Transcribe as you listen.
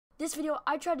This video,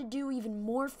 I tried to do even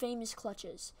more famous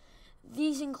clutches.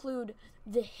 These include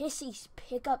the Hissy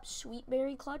Pickup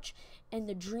Sweetberry clutch and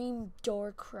the Dream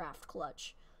Door Craft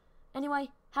clutch. Anyway,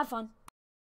 have fun.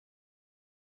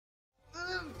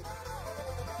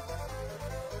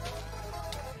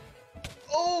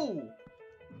 Oh!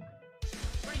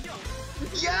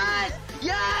 Yes!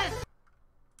 Yes!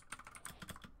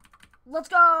 Let's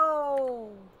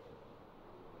go!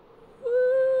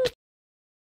 Woo!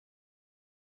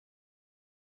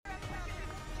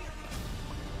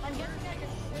 I'm guessing I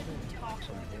just talk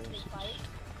during this fight.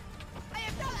 I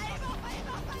am not able!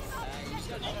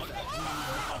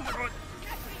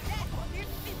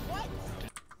 What?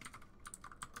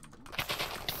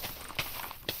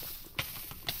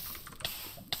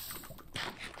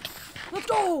 Let's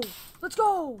go! Let's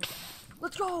go!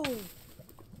 Let's go!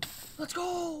 Let's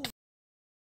go!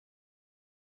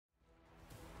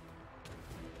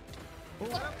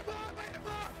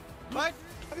 What?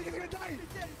 I think he's gonna die!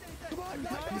 Come on,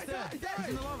 he's dead! He's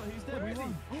in the lava, he's dead, we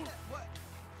won!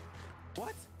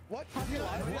 What? What? How's he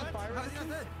alive? What? How's he not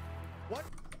dead? What?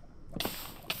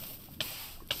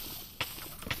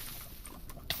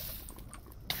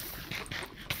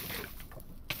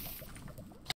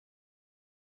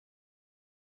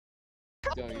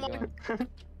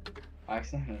 I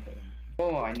accidentally hit him.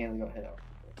 Oh, I nearly got hit up.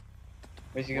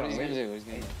 Where's he going? Where's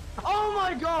he? Oh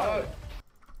my god!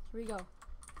 Here we go.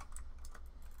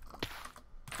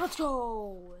 Let's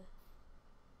go!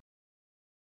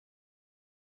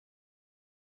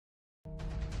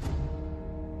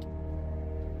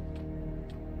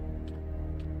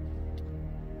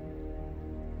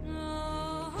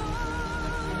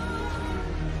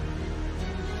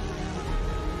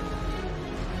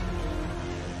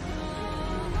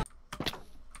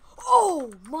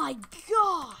 Oh my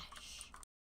gosh!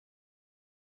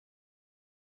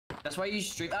 That's why you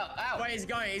stream. Ow! Ow! Wait, he's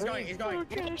going.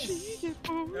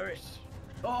 There it is.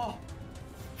 Oh!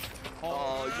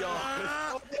 Oh,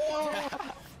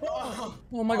 yo!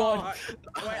 Oh my god!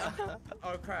 Wait.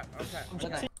 Oh crap.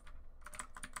 Okay.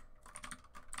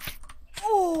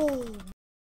 Oh!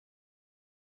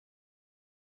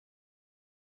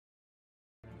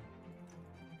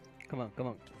 Come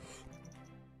on.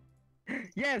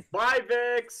 Yes! Bye,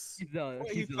 Vix! He's done.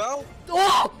 Wait, He's he done. fell?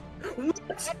 Oh!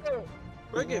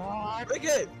 Bring it! Bring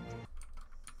it!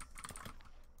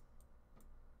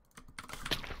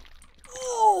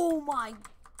 Oh my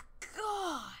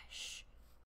gosh!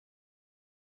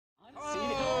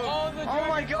 Oh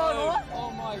my god! What?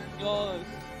 Oh my gosh.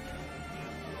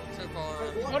 So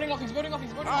far. He's running off, he's running off.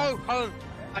 Oh!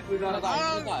 We He's gonna gotta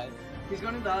die, die. he's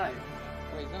gonna die. He's gonna die.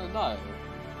 Wait, he's gonna die.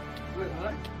 Wait,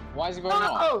 what? Why is he going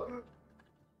off? Oh!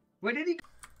 Where did he go?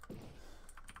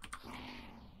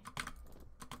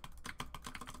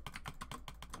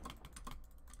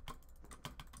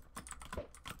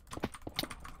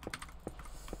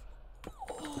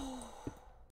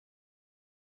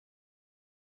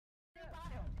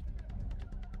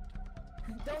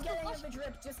 Don't get any of the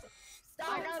drip, just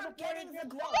stop from getting the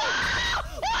glow!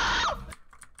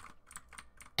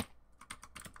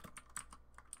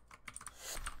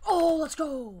 Oh, let's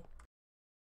go!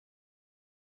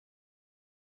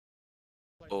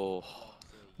 Oh.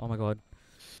 Oh my god.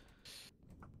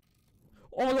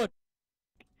 Oh my god!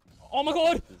 Oh my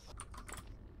god!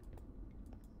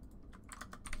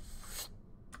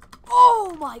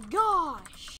 Oh my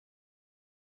gosh!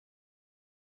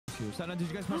 Sana, did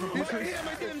you guys pass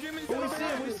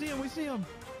We see him!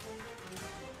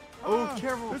 Oh,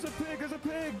 careful! There's a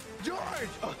pig! George!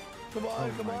 Oh, come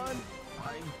on!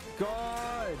 My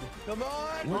god! Come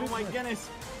on! Oh my goodness!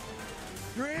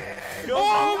 Green!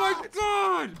 Oh my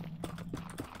god!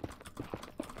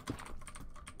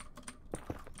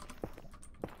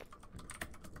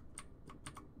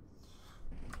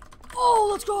 Oh,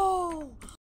 let's go!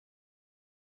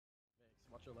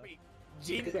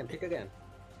 Pick again.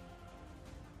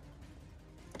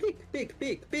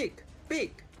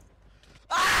 Peek!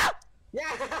 Ah!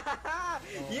 Yeah!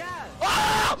 Yeah!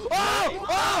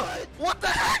 Oh! What the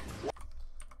heck?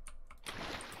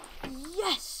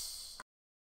 Yes!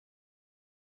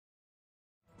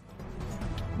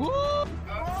 Woo!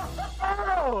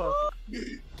 Oh!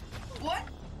 What?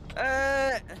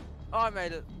 Oh, I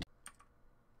made it.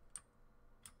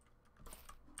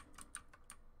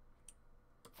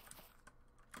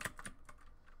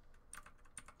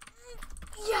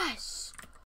 Yes!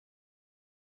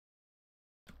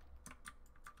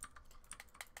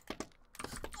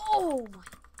 Oh my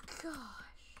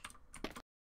gosh!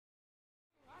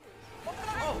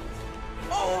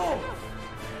 Oh!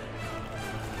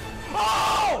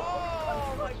 Oh!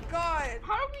 Oh my god!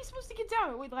 How are we supposed to get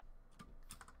down? Wait, like...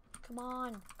 Come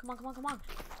on. Come on, come on, come on.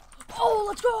 Oh,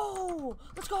 let's go!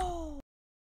 Let's go!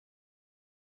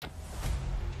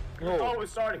 Oh, we're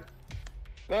starting.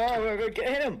 Oh, we're gonna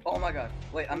get him! Oh my god.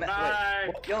 Wait, I'm at.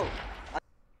 Wait. Yo.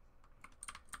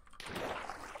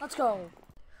 Let's go.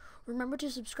 Remember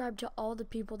to subscribe to all the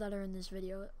people that are in this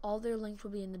video. All their links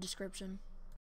will be in the description.